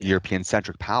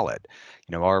European-centric palate.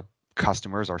 Our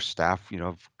customers, our staff,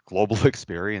 have global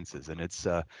experiences, and it's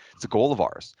a goal of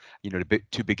ours,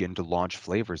 to begin to launch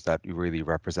flavors that really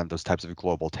represent those types of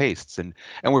global tastes, and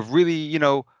we're really,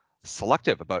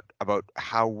 selective about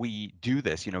how we do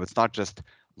this. It's not just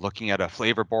looking at a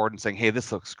flavor board and saying, hey,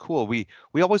 this looks cool. We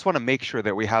always want to make sure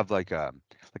that we have like a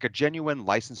genuine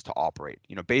license to operate,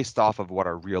 based off of what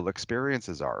our real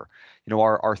experiences are.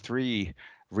 Our three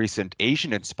recent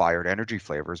Asian inspired energy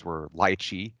flavors were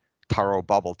lychee, taro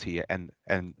bubble tea, and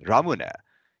ramune.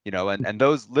 And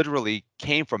those literally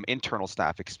came from internal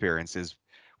staff experiences,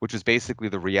 which was basically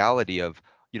the reality of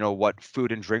what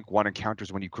food and drink one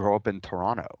encounters when you grow up in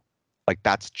Toronto. Like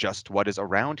that's just what is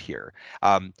around here.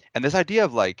 And this idea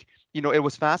of like, it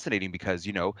was fascinating because,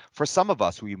 for some of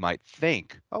us, we might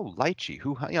think, oh, lychee,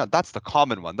 that's the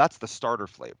common one. That's the starter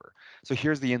flavor. So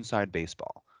here's the inside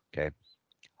baseball. Okay.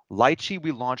 Lychee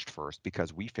we launched first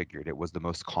because we figured it was the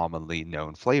most commonly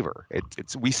known flavor.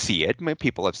 We see it.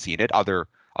 People have seen it. Other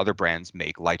brands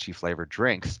make lychee flavored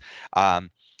drinks.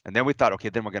 And then we thought, okay,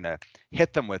 then we're gonna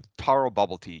hit them with taro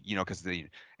bubble tea, because the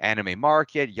anime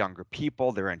market, younger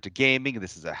people, they're into gaming.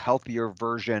 This is a healthier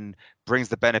version, brings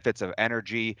the benefits of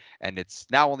energy, and it's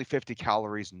now only 50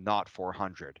 calories, not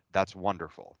 400. That's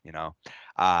wonderful,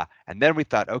 And then we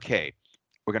thought, okay,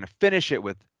 we're going to finish it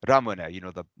with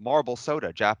ramune, the marble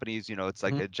soda, Japanese, it's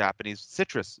like a Japanese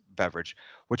citrus beverage,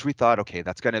 which we thought, okay,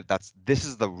 this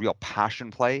is the real passion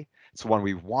play. It's one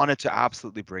we wanted to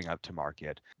absolutely bring out to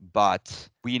market, but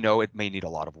we know it may need a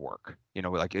lot of work,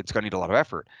 like it's going to need a lot of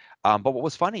effort. But what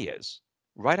was funny is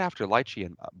right after lychee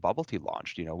and bubble tea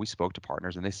launched, we spoke to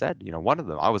partners and they said, one of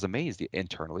them, I was amazed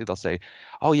internally. They'll say,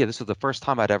 oh yeah, this was the first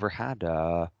time I'd ever had,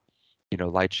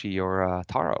 lychee or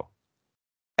taro.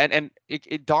 And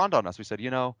it dawned on us. We said,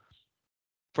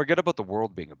 forget about the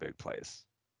world being a big place.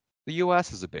 The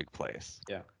U.S. is a big place.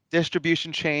 Yeah.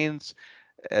 Distribution chains,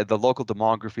 the local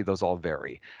demography, those all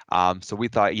vary. So we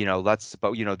thought,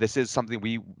 this is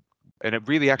something and it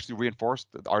really actually reinforced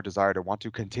our desire to want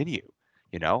to continue,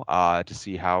 to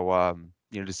see how,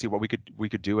 to see what we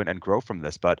could do and grow from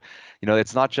this. But,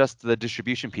 it's not just the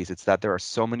distribution piece. It's that there are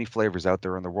so many flavors out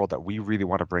there in the world that we really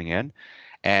want to bring in.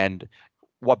 And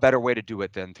what better way to do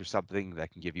it than through something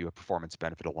that can give you a performance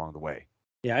benefit along the way?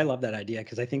 Yeah, I love that idea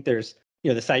because I think there's,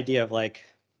 this idea of like,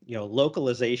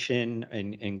 localization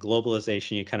and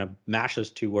globalization. You kind of mash those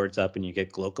two words up and you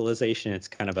get globalization. It's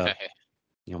kind of a,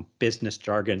 business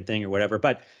jargon thing or whatever.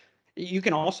 But you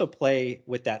can also play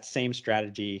with that same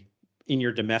strategy in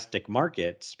your domestic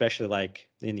market, especially like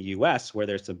in the US where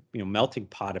there's a, melting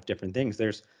pot of different things.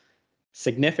 There's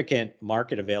significant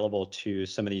market available to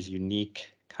some of these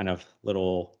unique kind of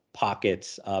little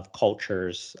pockets of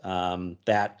cultures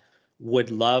that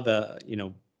would love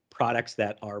products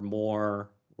that are more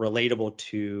relatable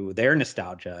to their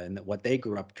nostalgia and what they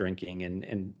grew up drinking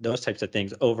and those types of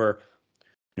things over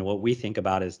what we think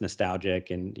about as nostalgic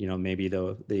and maybe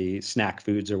the snack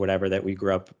foods or whatever that we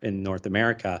grew up in North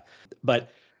America.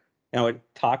 But I would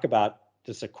talk about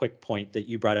just a quick point that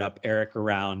you brought up, Eric,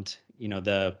 around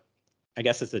I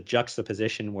guess it's a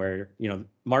juxtaposition where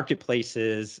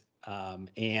marketplaces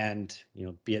and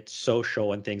be it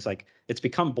social and things like it's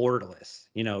become borderless.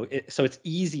 So it's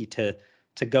easy to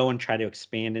go and try to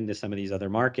expand into some of these other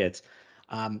markets.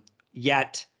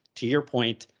 Yet, to your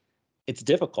point, it's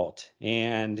difficult,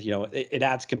 and it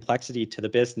adds complexity to the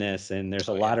business, and there's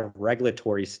a lot of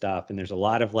regulatory stuff, and there's a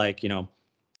lot of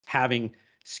having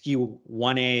SKU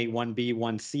 1A, 1B,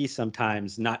 1C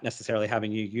sometimes, not necessarily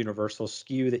having a universal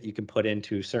SKU that you can put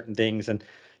into certain things. And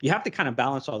you have to kind of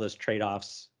balance all those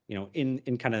trade-offs,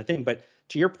 in kind of the thing. But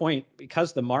to your point,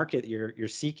 because the market you're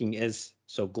seeking is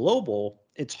so global,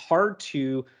 it's hard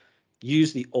to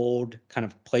use the old kind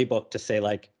of playbook to say,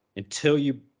 like, until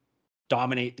you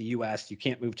dominate the US, you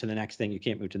can't move to the next thing, you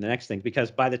can't move to the next thing, because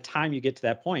by the time you get to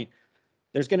that point,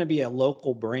 there's going to be a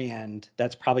local brand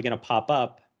that's probably going to pop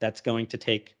up that's going to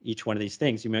take each one of these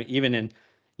things. Even in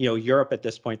Europe at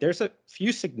this point, there's a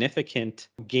few significant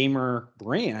gamer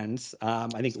brands. I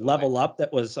think Level Up,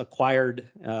 that was acquired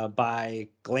by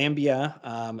Glambia,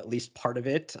 at least part of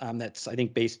it. That's, I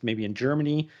think, based maybe in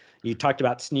Germany. You talked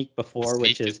about Sneak before, Sneak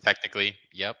which is is technically,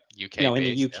 yep, UK in the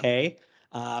based. Yep.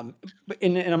 UK.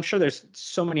 And I'm sure there's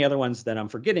so many other ones that I'm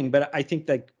forgetting, but I think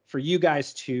that for you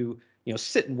guys to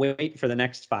sit and wait for the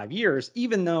next 5 years,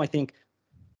 even though I think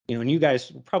and you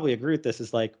guys will probably agree with this,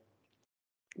 is like,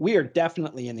 we are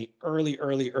definitely in the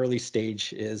early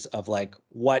stages of like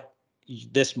what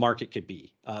this market could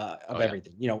be, of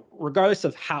everything. Regardless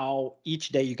of how each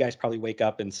day you guys probably wake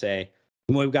up and say,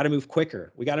 well, we've got to move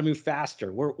quicker, we got to move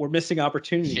faster, we're missing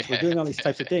opportunities, we're doing all these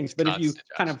types of things. But if you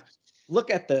kind of look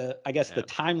at the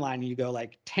timeline and you go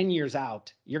like 10 years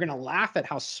out, you're going to laugh at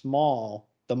how small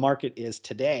the market is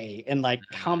today, and like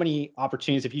how many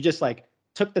opportunities, if you just like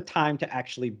took the time to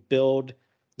actually build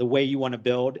the way you want to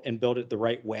build and build it the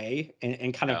right way,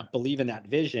 and kind of believe in that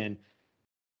vision.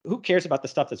 Who cares about the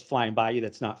stuff that's flying by you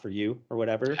that's not for you or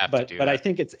whatever? But I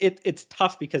think it's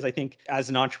tough, because I think as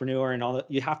an entrepreneur and all that,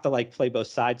 you have to like play both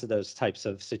sides of those types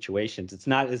of situations. It's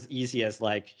not as easy as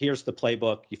like, here's the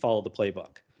playbook, you follow the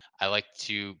playbook. I like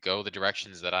to go the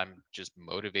directions that I'm just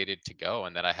motivated to go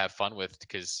and that I have fun with,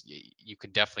 because you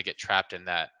can definitely get trapped in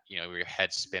that, your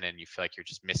head's spinning, you feel like you're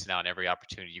just missing out on every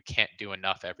opportunity. You can't do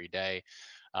enough every day.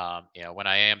 When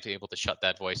I am able to shut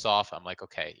that voice off, I'm like,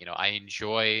 okay, I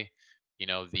enjoy,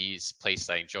 these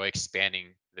places. I enjoy expanding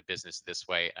the business this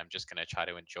way. I'm just going to try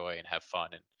to enjoy and have fun.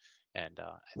 And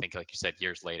I think, like you said,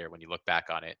 years later, when you look back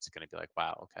on it, it's going to be like,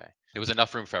 wow, okay, there was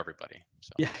enough room for everybody.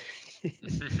 So. Yeah.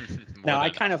 Now, I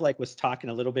kind of like was talking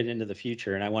a little bit into the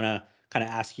future, and I want to kind of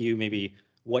ask you maybe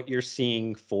what you're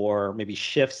seeing for maybe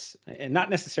shifts, and not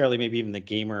necessarily maybe even the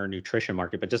gamer or nutrition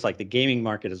market, but just like the gaming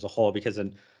market as a whole. Because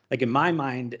in my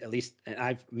mind, at least, and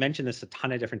I've mentioned this a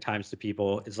ton of different times to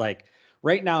people, is like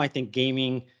right now I think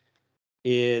gaming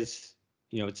is,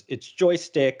 it's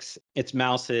joysticks, it's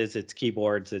mouses, it's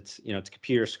keyboards, it's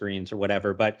computer screens or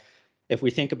whatever. But if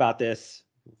we think about this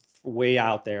way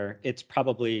out there, it's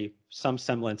probably some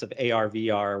semblance of AR,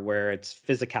 VR, where it's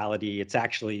physicality, it's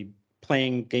actually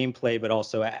playing gameplay, but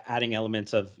also adding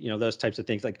elements of, those types of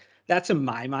things. Like, that's in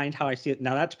my mind how I see it.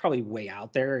 Now, that's probably way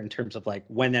out there in terms of like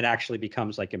when that actually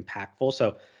becomes like impactful.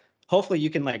 So hopefully you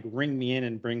can like ring me in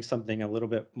and bring something a little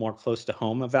bit more close to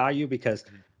home of value, because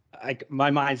my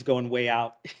mind's going way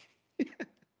out.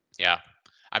 Yeah.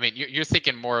 I mean, you're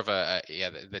thinking more of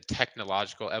the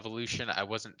technological evolution. I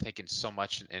wasn't thinking so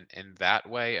much in that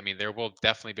way. I mean, there will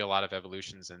definitely be a lot of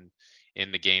evolutions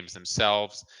in the games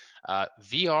themselves.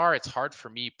 VR, it's hard for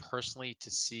me personally to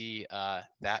see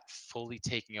that fully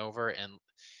taking over, and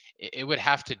it would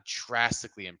have to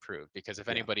drastically improve, because if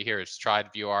anybody here has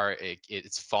tried VR,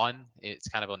 it's fun. It's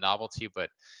kind of a novelty, but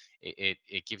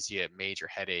it gives you a major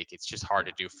headache. It's just hard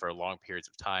to do for long periods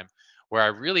of time. Where I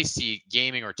really see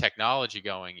gaming or technology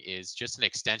going is just an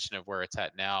extension of where it's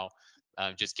at now,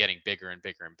 just getting bigger and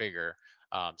bigger and bigger.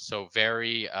 So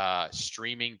very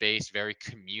streaming based, very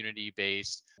community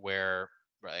based. Where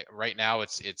right now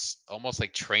it's almost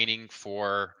like training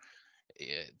for.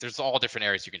 There's all different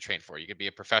areas you can train for. You could be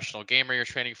a professional gamer you're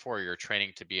training for, or you're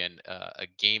training to be a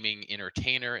gaming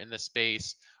entertainer in the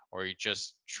space, or you're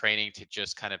just training to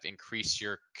just kind of increase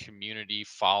your community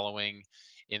following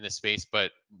in the space.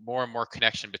 But more and more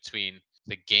connection between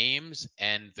the games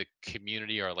and the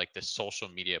community, or like the social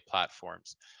media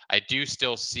platforms. I do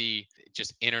still see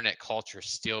just internet culture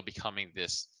still becoming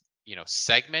this,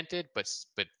 segmented, but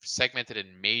segmented in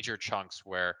major chunks,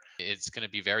 where it's going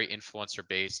to be very influencer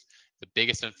based. The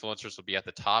biggest influencers will be at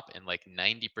the top, and like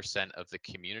 90% of the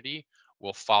community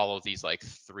will follow these like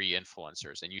three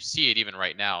influencers. And you see it even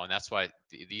right now, and that's why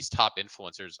these top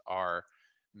influencers are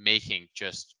making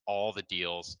just all the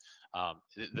deals.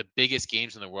 The biggest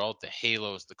games in the world, the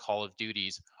Halos, the Call of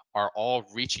Duties, are all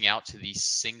reaching out to these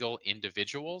single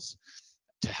individuals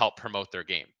to help promote their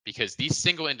game, because these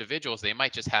single individuals, they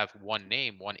might just have one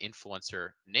name, one influencer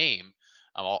name.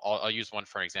 I'll use one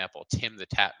for an example: Tim the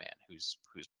Tap Man, who's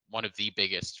one of the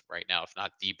biggest right now, if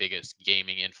not the biggest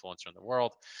gaming influencer in the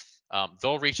world.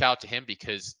 They'll reach out to him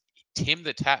because Tim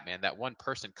the Tap Man, that one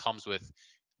person, comes with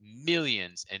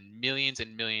millions and millions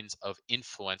and millions of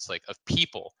influence, like of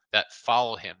people that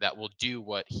follow him, that will do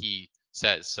what he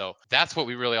says. So that's what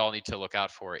we really all need to look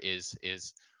out for is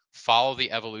follow the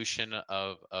evolution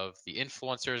of the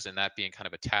influencers, and that being kind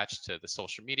of attached to the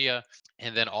social media,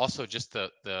 and then also just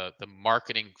the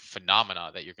marketing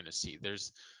phenomena that you're going to see.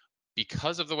 There's,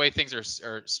 because of the way things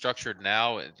are structured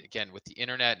now, again with the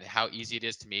internet and how easy it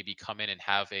is to maybe come in and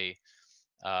have a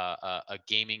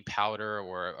gaming powder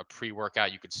or a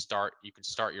pre-workout. You can start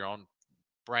your own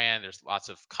brand. There's lots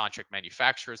of contract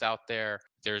manufacturers out there.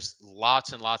 There's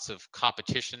lots and lots of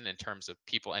competition in terms of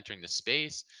people entering the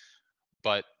space.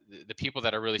 But the people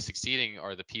that are really succeeding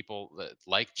are the people that,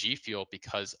 like G Fuel,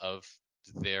 because of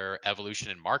their evolution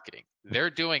in marketing.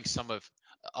 They're doing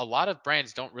a lot of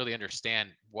brands don't really understand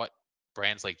what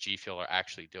brands like G Fuel are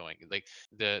actually doing. Like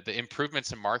the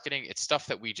improvements in marketing, it's stuff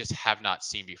that we just have not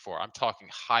seen before. I'm talking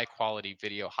high quality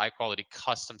video, high quality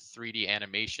custom 3D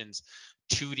animations,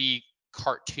 2D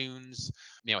cartoons,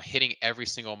 hitting every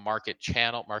single marketing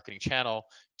channel,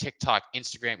 TikTok,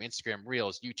 Instagram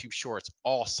Reels, YouTube Shorts,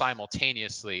 all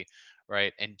simultaneously,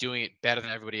 right? And doing it better than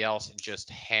everybody else and just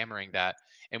hammering that.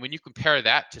 And when you compare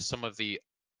that to some of the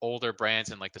older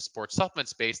brands in like the sports supplement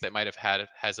space that might have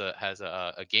has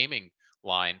a gaming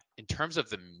line, in terms of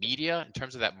the media, in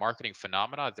terms of that marketing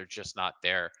phenomena, they're just not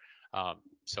there.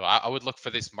 So I would look for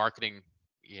this marketing,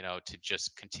 to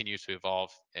just continue to evolve.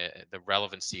 The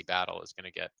relevancy battle is going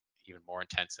to get even more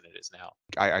intense than it is now.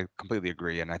 I completely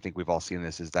agree, and I think we've all seen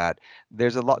this. Is that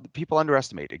there's a lot people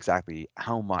underestimate exactly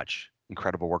how much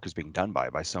incredible work is being done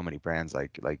by so many brands.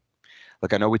 Like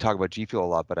I know we talk about G Fuel a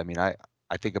lot, but I mean I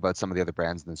think about some of the other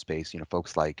brands in the space.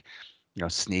 Folks like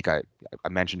Sneak. I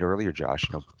mentioned earlier, Josh.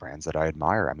 Brands that I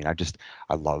admire. I mean,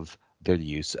 I love their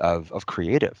use of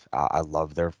creative. I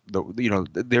love their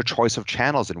choice of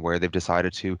channels and where they've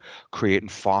decided to create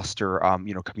and foster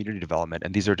community development.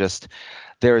 And these are just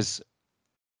there's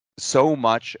so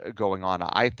much going on.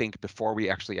 I think before we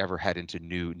actually ever head into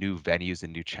new venues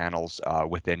and new channels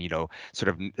within sort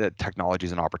of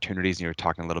technologies and opportunities, and you're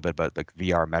talking a little bit about like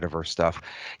VR metaverse stuff.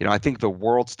 I think the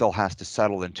world still has to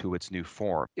settle into its new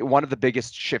form. One of the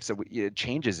biggest shifts that it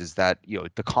changes is that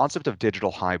the concept of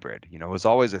digital hybrid. Was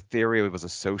always a theory. It was a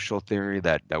social theory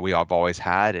that we have always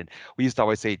had, and we used to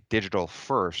always say digital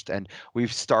first, and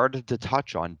we've started to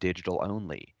touch on digital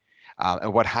only.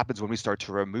 And what happens when we start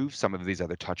to remove some of these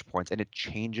other touch points, and it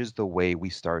changes the way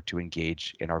we start to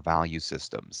engage in our value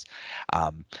systems.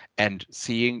 And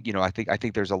seeing, I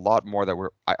think there's a lot more that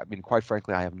I mean, quite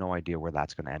frankly, I have no idea where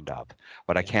that's going to end up.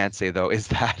 What I can say though is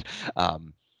that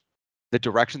the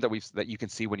direction that you can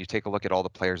see when you take a look at all the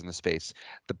players in the space,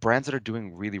 the brands that are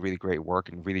doing really, really great work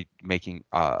and really making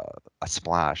a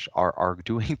splash are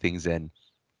doing things in,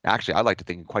 actually, I like to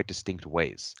think, in quite distinct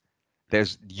ways.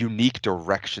 There's unique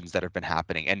directions that have been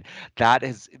happening, and that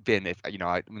has been, if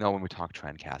I know when we talk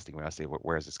trend casting, we always say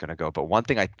where is this going to go, but one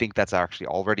thing I think that's actually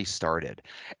already started,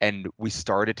 and we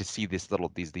started to see these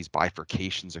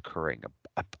bifurcations occurring,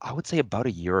 I would say about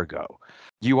a year ago.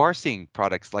 You are seeing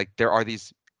products like there are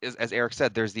these, as Eric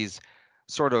said, there's these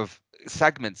sort of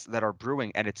segments that are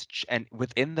brewing, and and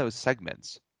within those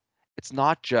segments, it's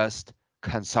not just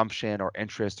consumption or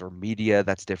interest or media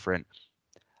that's different.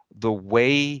 The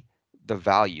way the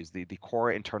values, the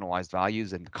core internalized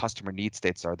values and the customer need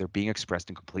states they're being expressed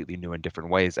in completely new and different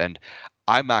ways. And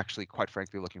I'm actually, quite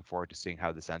frankly, looking forward to seeing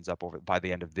how this ends up by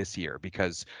the end of this year,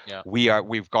 because Yeah.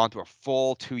 we've gone through a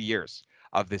full 2 years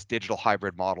of this digital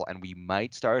hybrid model, and we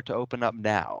might start to open up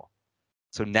now.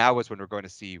 So now is when we're going to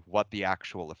see what the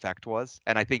actual effect was.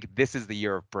 And I think this is the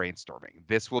year of brainstorming.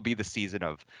 This will be the season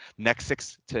of next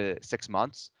 6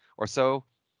 months or so.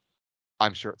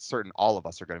 I'm certain all of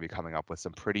us are going to be coming up with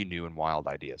some pretty new and wild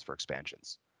ideas for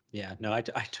expansions. Yeah, no, I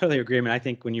totally agree. I mean, I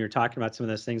think when you were talking about some of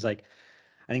those things, like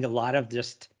I think a lot of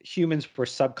just humans were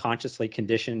subconsciously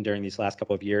conditioned during these last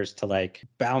couple of years to like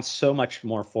bounce so much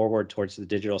more forward towards the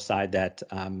digital side that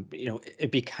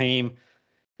it became,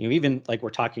 even like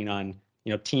we're talking on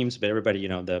Teams, but everybody,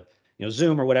 the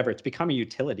Zoom or whatever, it's become a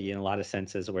utility in a lot of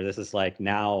senses, where this is like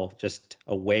now just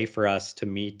a way for us to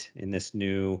meet in this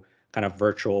new kind of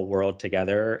virtual world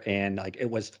together. And like it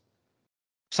was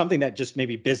something that just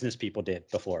maybe business people did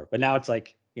before, but now it's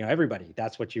like everybody,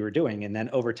 that's what you were doing. And then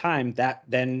over time that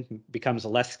then becomes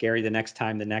less scary the next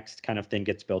time the next kind of thing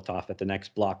gets built off it, the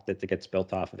next block that gets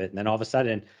built off of it. And then all of a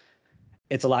sudden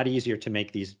it's a lot easier to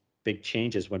make these big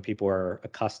changes when people are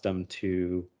accustomed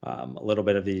to a little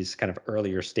bit of these kind of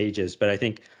earlier stages. But I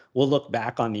think we'll look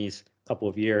back on these couple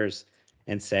of years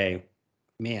and say,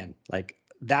 man, like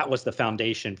that was the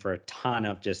foundation for a ton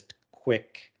of just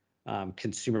quick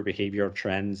consumer behavioral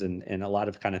trends and a lot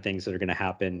of kind of things that are going to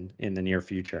happen in the near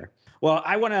future. Well,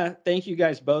 I want to thank you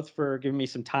guys both for giving me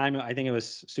some time. I think it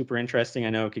was super interesting.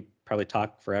 I know I could probably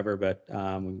talk forever, but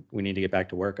we need to get back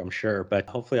to work, I'm sure. But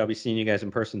hopefully, I'll be seeing you guys in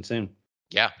person soon.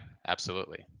 Yeah,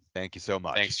 absolutely. Thank you so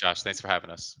much. Thanks, Josh. Thanks for having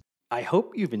us. I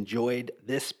hope you've enjoyed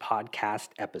this podcast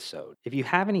episode. If you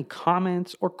have any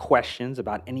comments or questions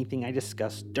about anything I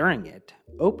discussed during it,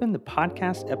 open the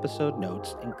podcast episode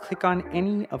notes and click on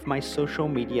any of my social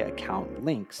media account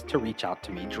links to reach out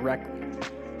to me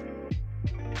directly.